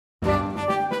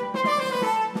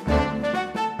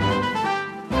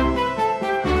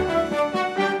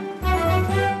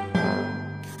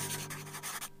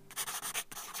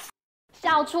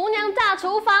小厨娘大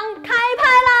厨房开拍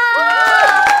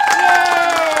啦！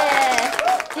耶！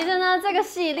其实呢，这个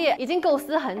系列已经构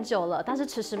思很久了，但是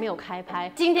迟迟没有开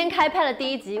拍。今天开拍了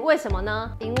第1集，为什么呢？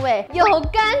因为有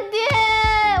干爹！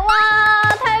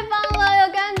哇，太棒了，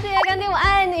有干爹，干爹我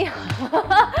爱你！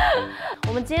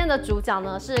我们今天的主角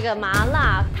呢是一个麻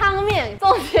辣汤面，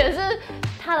重点是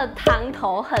它的汤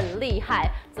头很厉害。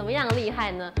怎么样厉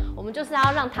害呢？我们就是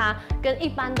要让它跟一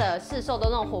般的市售的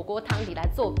那种火锅汤底来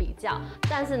做比较。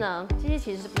但是呢，希希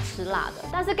其实是不吃辣的，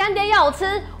但是干爹要我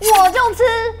吃，我就吃。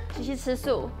希希吃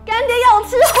素，干爹要我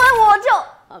吃荤，我就。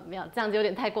没有，这样子有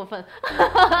点太过分。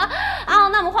好，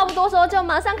那我们话不多说，就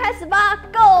马上开始吧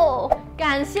 ，Go！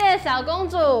 感谢小公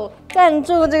主赞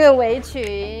助这个围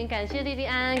裙，感谢莉莉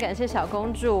安，感谢小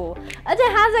公主，而且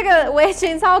它这个围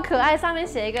裙超可爱，上面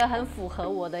写一个很符合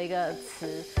我的一个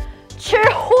词。吃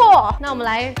货，那我们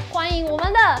来欢迎我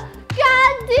们的干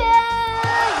爹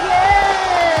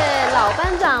耶！老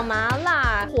班长麻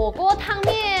辣火锅汤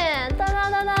面，哒哒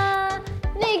哒哒！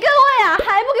你各位啊，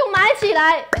还不给我买起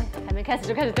来？还没开始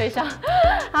就开始推销。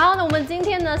好，那我们今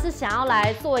天呢是想要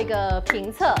来做一个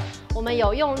评测，我们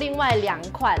有用另外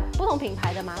2款不同品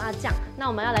牌的麻辣酱，那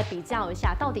我们要来比较一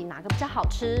下，到底哪个比较好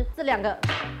吃？这2个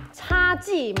插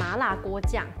记麻辣锅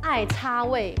酱，爱插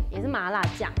味也是麻辣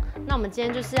酱。那我们今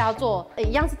天就是要做，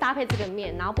一样是搭配这个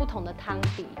面，然后不同的汤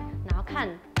底，然后看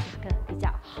哪个比较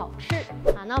好吃。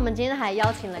好，那我们今天还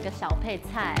邀请了一个小配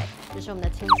菜，就是我们的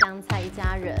青江菜一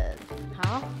家人。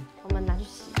好，我们拿去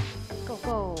洗 ，Go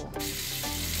Go。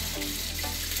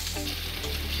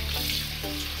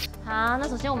好，那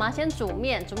首先我们要先煮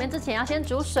面，煮面之前要先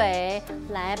煮水，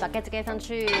来把盖子盖上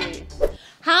去。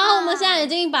好，我们现在已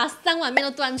经把3碗面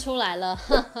都端出来了。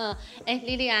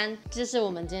莉莉安，这是我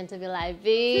们今天特别来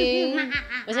宾。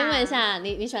我先问一下，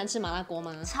你喜欢吃麻辣锅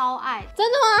吗？超爱。真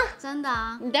的吗？真的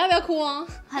啊。你等下不要哭哦。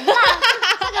很辣，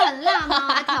这个很辣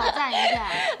吗？来挑战一下。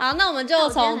好，那我们就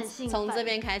从这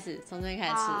边开始，从这边开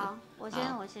始吃。好，我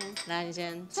先。来，你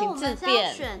先，请自便。我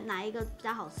们是要选哪一个比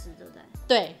较好吃，对不对？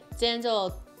对，今天就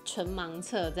纯盲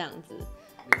测这样子。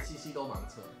连西西都盲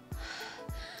测。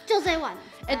就这一碗。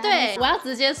对，我要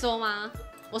直接说吗？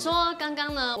我说刚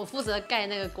刚呢，我负责盖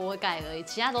那个锅盖而已，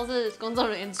其他都是工作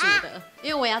人员煮的，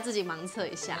因为我也要自己盲测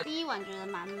一下。第1碗觉得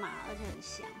蛮麻，而且很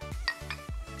香。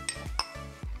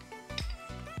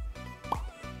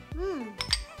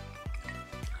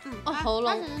喉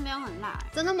咙它其实没有很辣。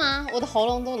真的吗？我的喉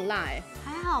咙都很辣哎。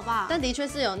还好吧。但的确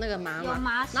是有那个麻，有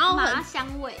麻，然后麻香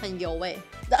味，很油味。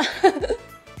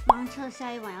盲测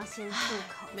下一碗要先漱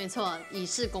口。没错，以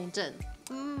示公正。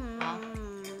好，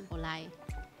我来。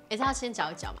这要先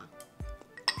搅一搅嘛。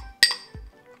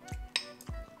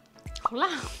好辣，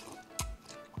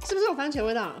是不是有番茄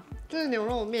味道？就是牛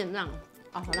肉面那样。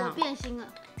好辣。我变心了。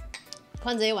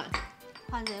换这一碗。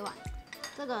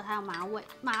这个还有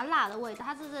麻辣的味道，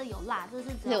它这是有辣，这是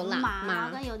只有麻，然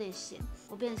后跟有点咸。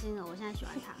我变心了，我现在喜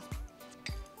欢它。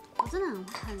我真的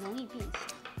很容易变心。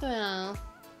对啊，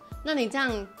那你这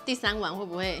样第3碗会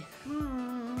不会？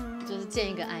就是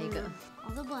见一个爱一个。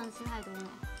这不能吃太多呢。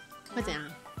会怎样？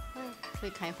会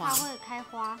开花。它会开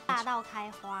花，大到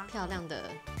开花。漂亮的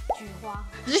菊花。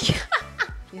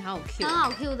你好 Q， 很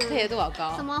好 Q 的，配合度好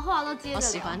高，什么话都接得了。我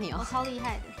喜欢你哦，我超厉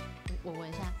害的。我闻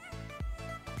一下。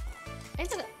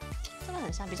这个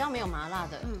很香，比较没有麻辣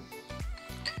的。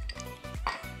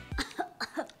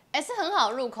是很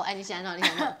好入口。你喜欢哪里？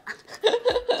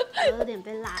我有点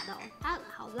被辣到，它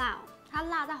好辣哦。它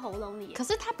辣在喉咙里，可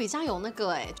是它比较有那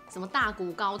个什么大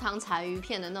骨高汤柴鱼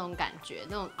片的那种感觉，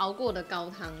那种熬过的高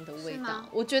汤的味道，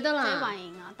我觉得啦。这碗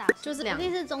赢啊，大就是一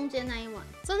定是中间那一碗。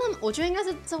真的，我觉得应该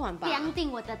是这碗吧。量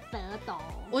定我的得斗。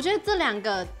我觉得这2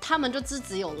个他们就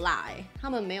只有辣他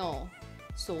们没有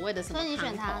所谓的什么。所以你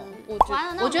选它，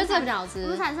我觉得这比较好吃。我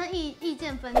们产生意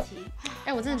见分歧。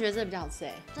我真的觉得这比较好吃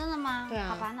真的吗？对啊。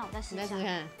好吧，那我再试一下。你再试试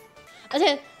看。而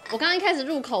且我刚刚一开始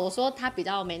入口，我说它比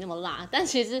较没那么辣，但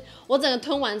其实我整个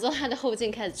吞完之后，它的后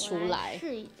劲开始出来。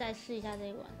再试一下这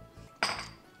一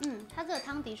碗。它这个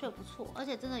汤的确不错，而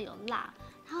且真的有辣，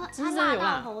它辣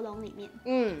到喉咙里面。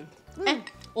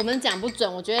我们讲不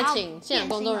准，我觉得请现场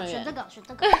工作人员选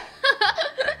这个。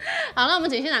好，那我们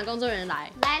请现场工作人员来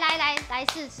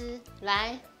试吃。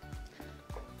来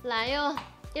哟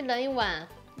，1人1碗。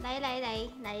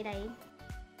来。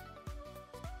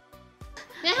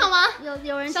你好吗？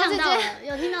有人呛到了，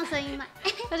有听到声音吗？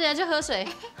小姐姐去喝水。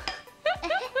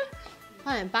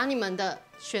快点把你们的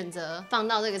选择放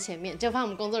到这个前面，就放我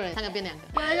们工作人员3个变2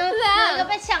个。有一个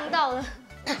被呛到了，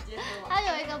他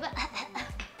有一个被。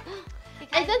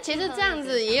但其实这样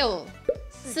子也有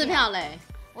4票嘞。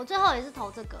我最后也是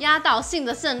投这个，压倒性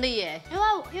的胜利耶！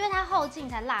因为它后劲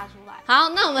才辣出来。好，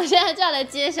那我们现在就要来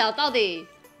揭晓到底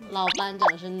老班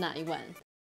长是哪一碗。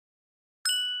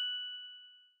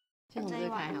先从这个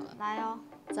开好了。来哦，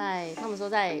他们说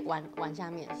在碗下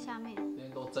面。下面。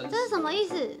这是什么意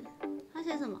思？它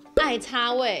写什么？爱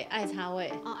插味，爱插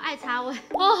味。哦，爱插味。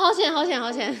哦，好险，好险，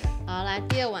好险！好，来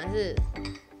第二碗是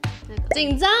这个。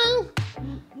紧张。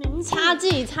插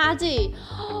剂，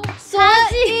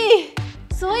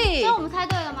所以我们猜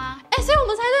对了吗？所以我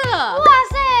们猜对了！哇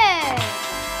塞，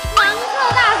盲测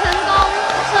大成功！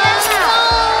天哪，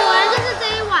果然就是这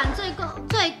一碗最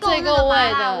够味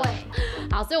的。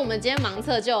好，所以我们今天盲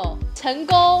测就成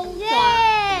功！耶！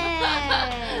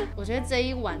我觉得这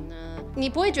一碗呢，你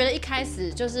不会觉得一开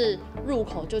始就是入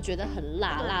口就觉得很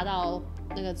辣，辣到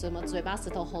那个什么嘴巴、舌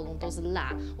头、喉咙都是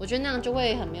辣，我觉得那样就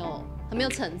会很没有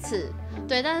层次。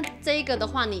对，但是这一个的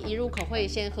话，你一入口会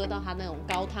先喝到它那种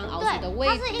高汤熬煮的味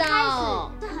道。它是一开始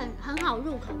是很好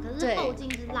入口，可是后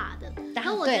劲是辣的，然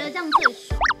后我觉得这样最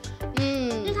爽。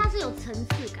因为它是有层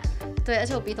次感。对，而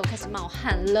且我鼻头开始冒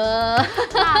汗了，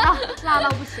辣到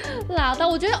不行，辣到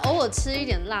我觉得偶尔吃一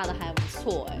点辣的还不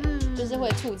错就是会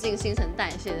促进新陈代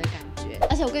谢的感觉。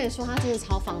而且我跟你说，它真的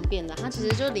超方便的，它其实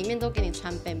就是里面都给你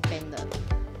穿边边的，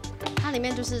它里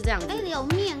面就是这样子。有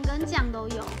面跟酱都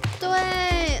有。对，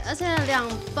而且2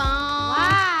包，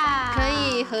哇，可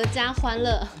以合家欢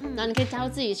乐。然后你可以加入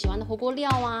自己喜欢的火锅料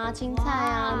啊、青菜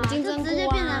啊、金针菇啊，直接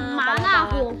变成麻辣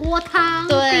火锅汤。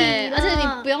对，而且你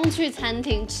不用去餐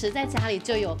厅吃，在家里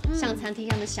就有像餐厅一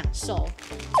样的享受，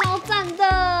超赞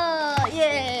的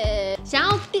耶！想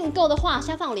要订购的话，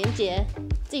下方有链接，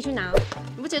自己去拿。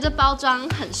你不觉得这包装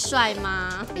很帅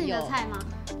吗？是你的菜吗？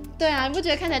对啊，你不觉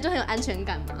得看起来就很有安全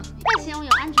感吗？被形容有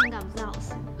安全感不是好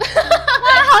事。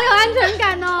哇，好有安全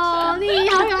感哦！你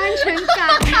好有安全感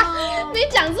哦！你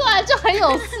讲出来就很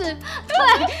有事，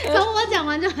对，从我讲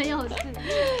完就很有事，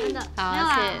真的。好，没有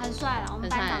啦，很帅啦，我们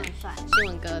班长很帅。新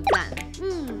闻哥赞。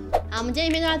好，我们今天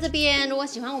影片就到这边。如果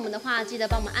喜欢我们的话，记得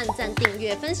帮我们按赞、订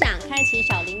阅、分享、开启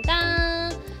小铃铛，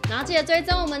然后记得追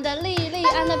踪我们的莉莉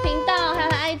安的频道还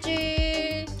有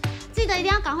IG， 记得一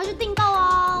定要赶快去订购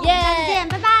哦。耶！下次见，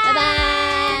拜拜。